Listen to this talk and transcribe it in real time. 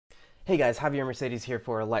Hey guys, Javier Mercedes here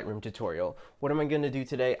for a Lightroom tutorial. What am I going to do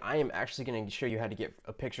today? I am actually going to show you how to get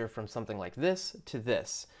a picture from something like this to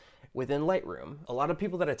this within Lightroom. A lot of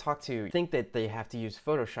people that I talk to think that they have to use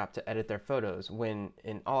Photoshop to edit their photos when,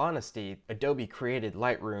 in all honesty, Adobe created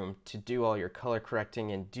Lightroom to do all your color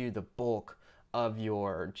correcting and do the bulk of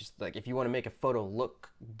your, just like if you want to make a photo look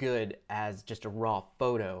good as just a raw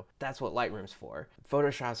photo, that's what Lightroom's for.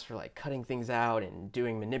 Photoshop's for like cutting things out and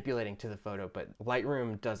manipulating to the photo, but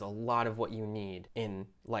Lightroom does a lot of what you need in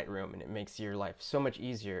Lightroom, and it makes your life so much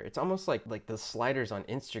easier. It's almost like the sliders on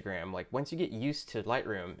Instagram. Like once you get used to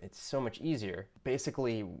Lightroom, it's so much easier.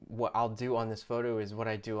 Basically what I'll do on this photo is what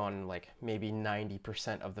I do on like maybe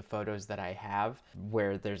 90% of the photos that I have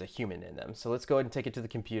where there's a human in them. So let's go ahead and take it to the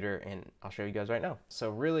computer and I'll show you guys right now. So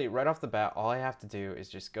really right off the bat, all I have to do is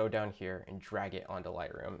just go down here and drag it onto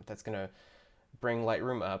Lightroom. That's gonna bring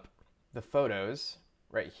Lightroom up the photos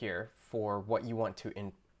right here for what you want to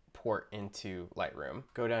import into Lightroom.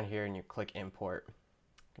 Go down here and you click import.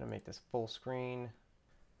 I'm gonna make this full screen.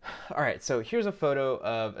 All right, so here's a photo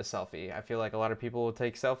of a selfie. I feel like a lot of people will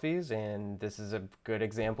take selfies, and this is a good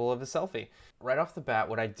example of a selfie. Right off the bat,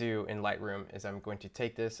 what I do in Lightroom is I'm going to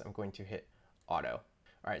take this, I'm going to hit auto.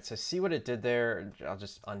 All right, so see what it did there? I'll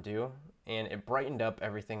just undo, and it brightened up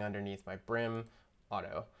everything underneath my brim,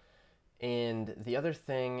 auto. And the other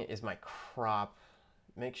thing is my crop.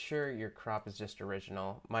 Make sure your crop is just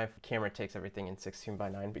original. My camera takes everything in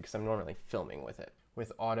 16:9 because I'm normally filming with it.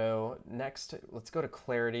 With auto, next, let's go to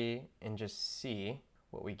clarity and just see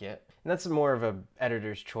what we get. And that's more of a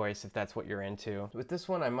editor's choice if that's what you're into. With this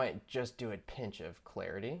one, I might just do a pinch of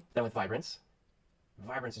clarity. Then with Vibrance,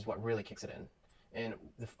 Vibrance is what really kicks it in. And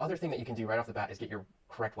the other thing that you can do right off the bat is get your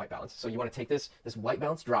correct white balance. So you want to take this white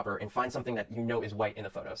balance dropper and find something that you know is white in the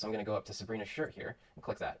photo. So I'm going to go up to Sabrina's shirt here and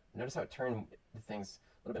click that. Notice how it turned the things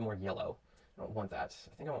a little bit more yellow. I don't want that.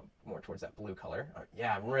 I think I want more towards that blue color.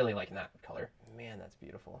 Yeah, I'm really liking that color. Man, that's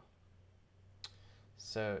beautiful.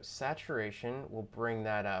 So saturation, we'll bring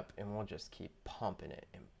that up and we'll just keep pumping it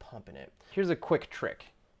and pumping it. Here's a quick trick.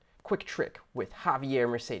 Quick trick with Javier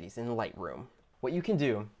Mercedes in Lightroom. What you can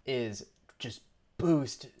do is just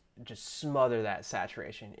boost, just smother that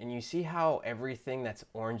saturation. And you see how everything that's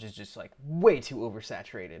orange is just like way too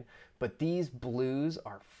oversaturated. But these blues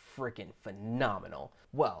are freaking phenomenal.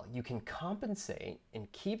 Well, you can compensate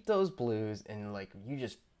and keep those blues and like you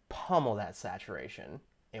just pummel that saturation.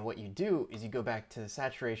 And what you do is you go back to the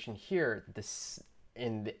saturation here, this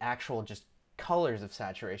in the actual just colors of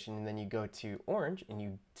saturation, and then you go to orange and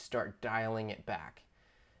you start dialing it back.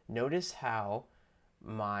 Notice how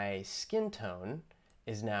my skin tone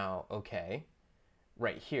is now okay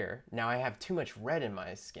right here. Now I have too much red in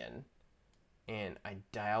my skin and I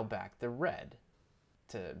dial back the red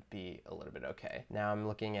to be a little bit okay. Now I'm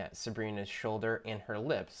looking at Sabrina's shoulder and her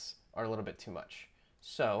lips are a little bit too much.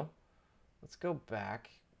 So let's go back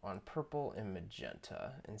on purple and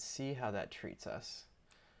magenta and see how that treats us.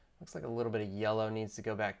 Looks like a little bit of yellow needs to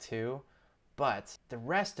go back too, but the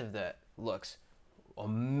rest of that looks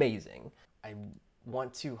amazing. I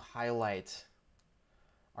want to highlight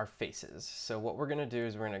our faces. So what we're gonna do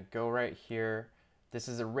is we're gonna go right here. This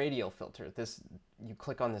is a radial filter. You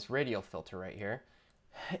click on this radial filter right here.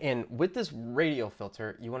 And with this radial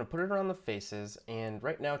filter, you want to put it around the faces, and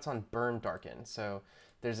right now it's on burn darken. So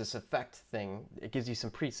there's this effect thing. It gives you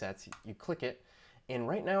some presets. You click it, and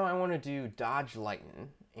right now I want to do dodge lighten,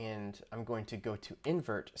 and I'm going to go to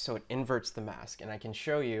invert, so it inverts the mask. And I can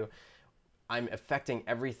show you I'm affecting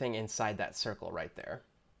everything inside that circle right there.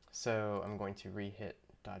 So I'm going to re-hit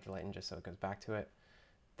dodge lighten just so it goes back to it.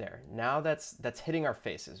 There. Now that's hitting our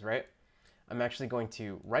faces, right? I'm actually going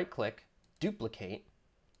to right click, duplicate,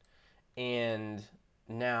 and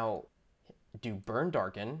now do burn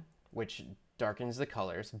darken, which darkens the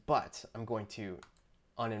colors, but I'm going to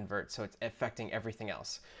uninvert so it's affecting everything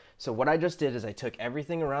else. So what I just did is I took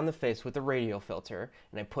everything around the face with the radial filter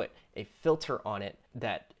and I put a filter on it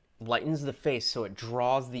that lightens the face so it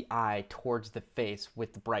draws the eye towards the face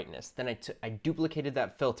with the brightness. Then I duplicated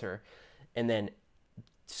that filter and then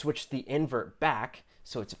switched the invert back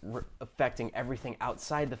so it's affecting everything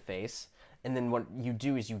outside the face. And then what you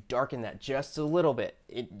do is you darken that just a little bit,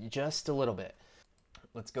 just a little bit.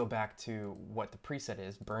 Let's go back to what the preset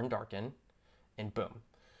is, burn darken, and boom.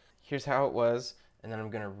 Here's how it was, and then I'm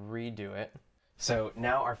gonna redo it. So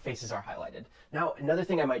now our faces are highlighted. Now another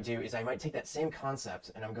thing I might do is I might take that same concept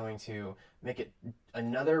and I'm going to make it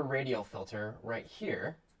another radial filter right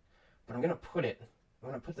here, but I'm gonna put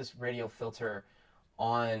this radial filter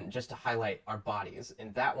on just to highlight our bodies,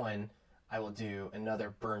 and that one I will do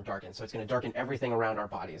another burn darken. So it's going to darken everything around our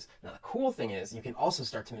bodies. Now the cool thing is you can also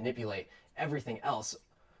start to manipulate everything else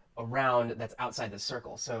around that's outside the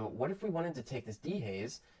circle. So what if we wanted to take this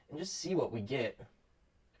dehaze and just see what we get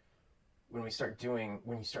when you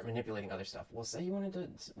start manipulating other stuff? Well, say you wanted to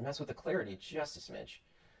mess with the clarity just a smidge.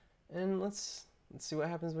 And let's see what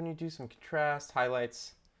happens when you do some contrast,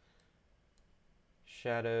 highlights,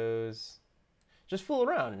 shadows. Just fool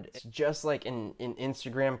around. It's just like in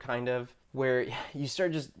Instagram, kind of, where you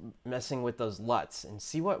start just messing with those LUTs and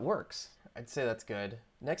see what works. I'd say that's good.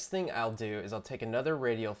 Next thing I'll do is I'll take another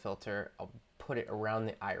radial filter, I'll put it around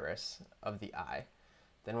the iris of the eye.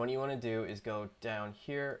 Then what you want to do is go down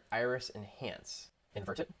here, iris enhance,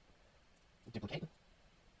 invert it, duplicate.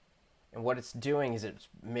 And what it's doing is it's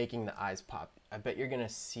making the eyes pop. I bet you're gonna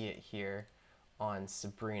see it here on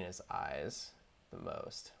Sabrina's eyes the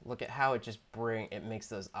most. Look at how it makes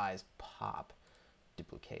those eyes pop.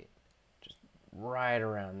 Duplicate, just right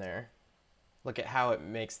around there. Look at how it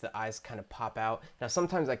makes the eyes kind of pop out. Now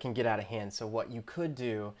sometimes that can get out of hand, so what you could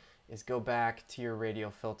do is go back to your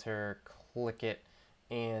radial filter, click it,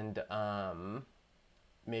 and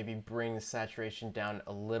maybe bring the saturation down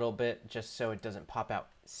a little bit just so it doesn't pop out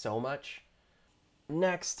so much.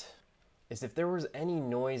 Next is if there was any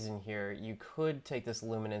noise in here, you could take this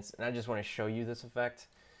luminance, and I just want to show you this effect,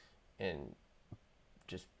 and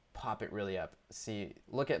just pop it really up. See,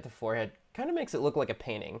 look at the forehead, kind of makes it look like a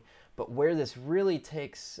painting, but where this really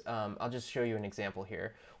takes, I'll just show you an example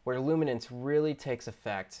here, where luminance really takes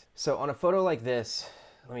effect. So on a photo like this,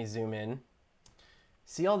 let me zoom in.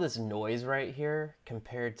 See all this noise right here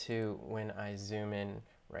compared to when I zoom in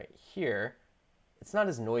right here? It's not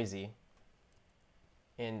as noisy,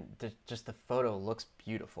 and just the photo looks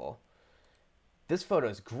beautiful. This photo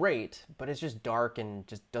is great, but it's just dark and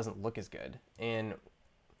just doesn't look as good. And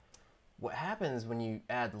what happens when you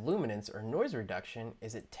add luminance or noise reduction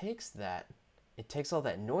is it takes all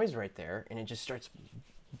that noise right there and it just starts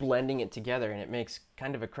blending it together, and it makes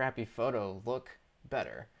kind of a crappy photo look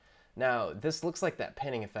better. Now, this looks like that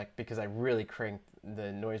panning effect because I really cranked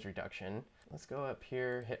the noise reduction. Let's go up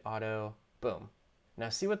here, hit auto, boom. Now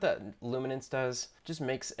see what that luminance does? Just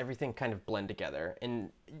makes everything kind of blend together. And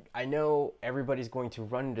I know everybody's going to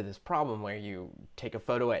run into this problem where you take a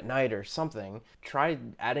photo at night or something. Try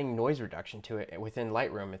adding noise reduction to it within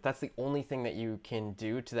Lightroom. If that's the only thing that you can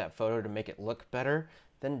do to that photo to make it look better,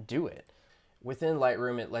 then do it. Within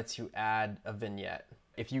Lightroom, it lets you add a vignette.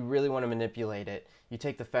 If you really want to manipulate it, you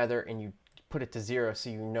take the feather and you put it to 0 so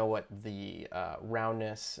you know what the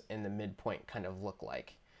roundness and the midpoint kind of look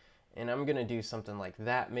like. And I'm going to do something like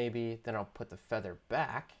that maybe, then I'll put the feather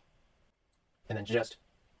back, and then just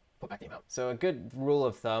put back the amount. So a good rule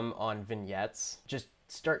of thumb on vignettes, just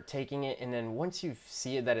start taking it, and then once you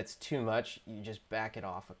see that it's too much, you just back it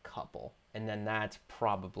off a couple. And then that's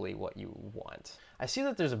probably what you want. I see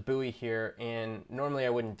that there's a buoy here, and normally I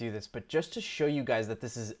wouldn't do this, but just to show you guys that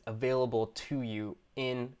this is available to you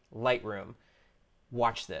in Lightroom,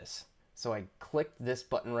 watch this. So I clicked this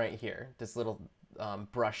button right here, this little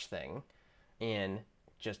brush thing, and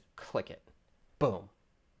just click it. Boom.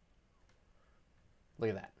 Look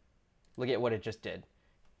at that. Look at what it just did.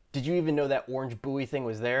 Did you even know that orange buoy thing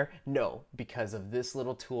was there? No, because of this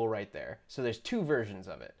little tool right there. So there's two versions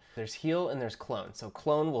of it. There's heal and there's clone. So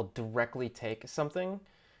clone will directly take something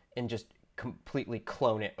and just completely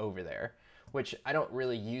clone it over there, which I don't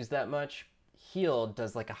really use that much. Heal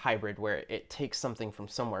does like a hybrid where it takes something from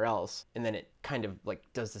somewhere else and then it kind of like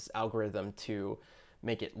does this algorithm to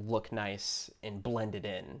make it look nice and blend it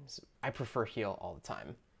in. So I prefer heal all the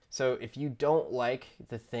time. So if you don't like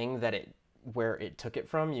the thing that where it took it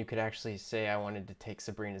from, you could actually say I wanted to take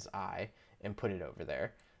Sabrina's eye and put it over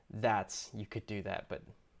there. You could do that, but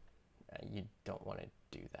you don't want to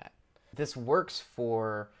do that. This works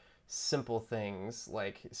for simple things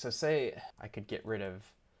like, so say I could get rid of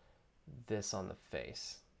this on the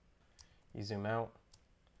face. You zoom out,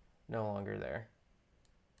 no longer there.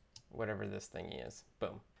 Whatever this thing is,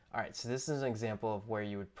 boom. All right, so this is an example of where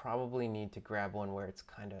you would probably need to grab one where it's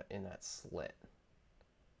kind of in that slit,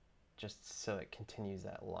 just so it continues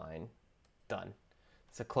that line. Done.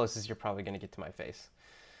 It's the closest you're probably gonna get to my face.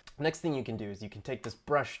 Next thing you can do is you can take this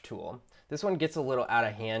brush tool. This one gets a little out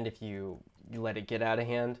of hand if you let it get out of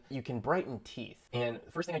hand. You can brighten teeth. And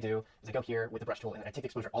the first thing I do is I go here with the brush tool and I take the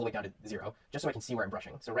exposure all the way down to 0, just so I can see where I'm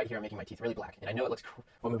brushing. So right here I'm making my teeth really black. And I know it looks,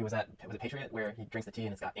 what movie was that? Was it Patriot, where he drinks the tea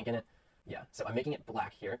and it's got ink in it? Yeah, so I'm making it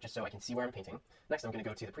black here, just so I can see where I'm painting. Next I'm gonna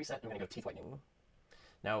go to the preset, I'm gonna go teeth whitening.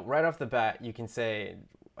 Now, right off the bat, you can say,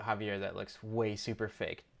 Javier, that looks way super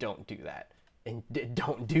fake. Don't do that. And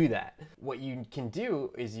don't do that. What you can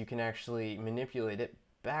do is you can actually manipulate it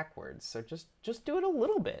backwards. So just do it a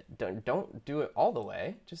little bit. Don't do it all the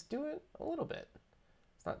way. Just do it a little bit.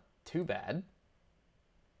 It's not too bad.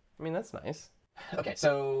 I mean, that's nice. Okay,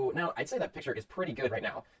 so now I'd say that picture is pretty good right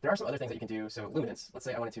now. There are some other things that you can do. So luminance, let's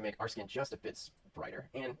say I wanted to make our skin just a bit brighter,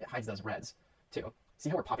 and it hides those reds too. See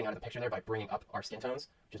how we're popping out of the picture there by bringing up our skin tones,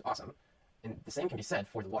 which is awesome. And the same can be said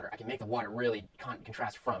for the water. I can make the water really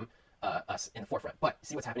contrast from us in the forefront. But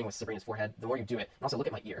see what's happening with Sabrina's forehead? The more you do it, and also look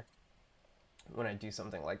at my ear. When I do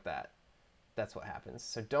something like that, that's what happens.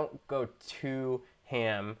 So don't go too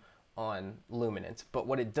ham on luminance. But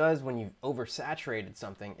what it does when you've oversaturated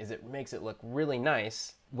something is it makes it look really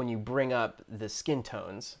nice when you bring up the skin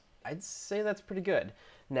tones. I'd say that's pretty good.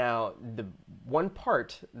 Now, the one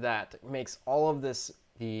part that makes all of this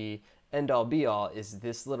the end-all be-all is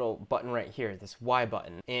this little button right here, this Y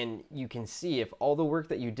button. And you can see if all the work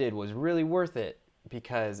that you did was really worth it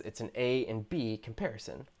because it's an A and B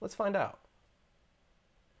comparison. Let's find out.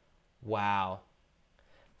 Wow.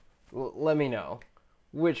 Let me know.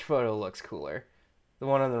 Which photo looks cooler? The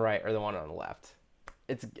one on the right or the one on the left?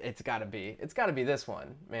 It's gotta be this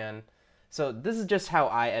one, man. So this is just how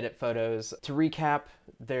I edit photos. To recap,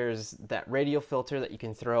 there's that radial filter that you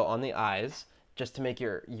can throw on the eyes just to make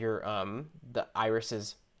the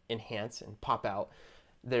irises enhance and pop out.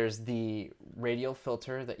 There's the radial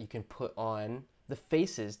filter that you can put on the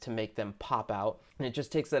faces to make them pop out, and it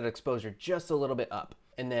just takes that exposure just a little bit up.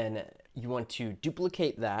 And then you want to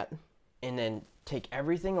duplicate that and then take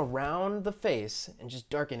everything around the face and just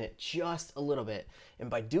darken it just a little bit. And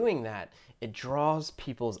by doing that, it draws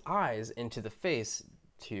people's eyes into the face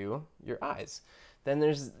to your eyes.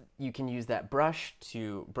 Then you can use that brush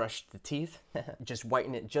to brush the teeth. Just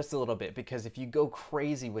whiten it just a little bit, because if you go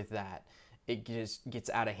crazy with that, it just gets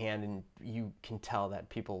out of hand and you can tell that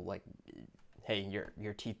people like, hey,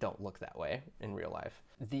 your teeth don't look that way in real life.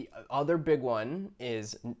 The other big one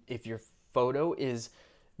is if your photo is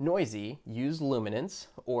noisy, use luminance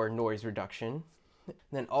or noise reduction.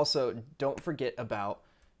 Then also don't forget about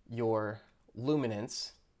your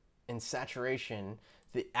luminance and saturation,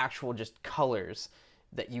 the actual just colors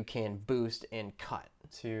that you can boost and cut.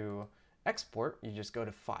 To export, you just go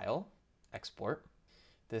to File, Export.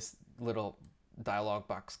 This little dialog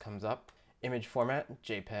box comes up. Image format,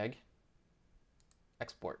 JPEG,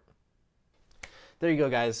 export. There you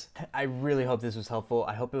go, guys. I really hope this was helpful.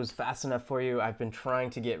 I hope it was fast enough for you. I've been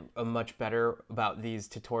trying to get much better about these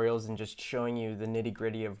tutorials and just showing you the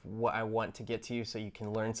nitty-gritty of what I want to get to you so you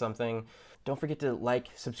can learn something. Don't forget to like,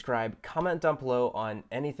 subscribe, comment down below on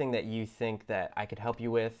anything that you think that I could help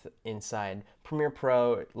you with inside Premiere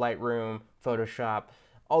Pro, Lightroom, Photoshop,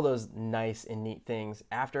 all those nice and neat things.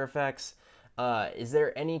 After Effects. Is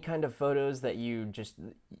there any kind of photos that you just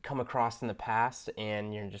come across in the past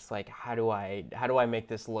and you're just like, how do I make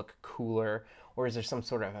this look cooler? Or is there some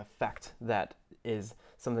sort of effect that is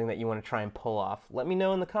something that you want to try and pull off? Let me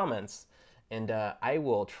know in the comments, and I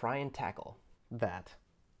will try and tackle that.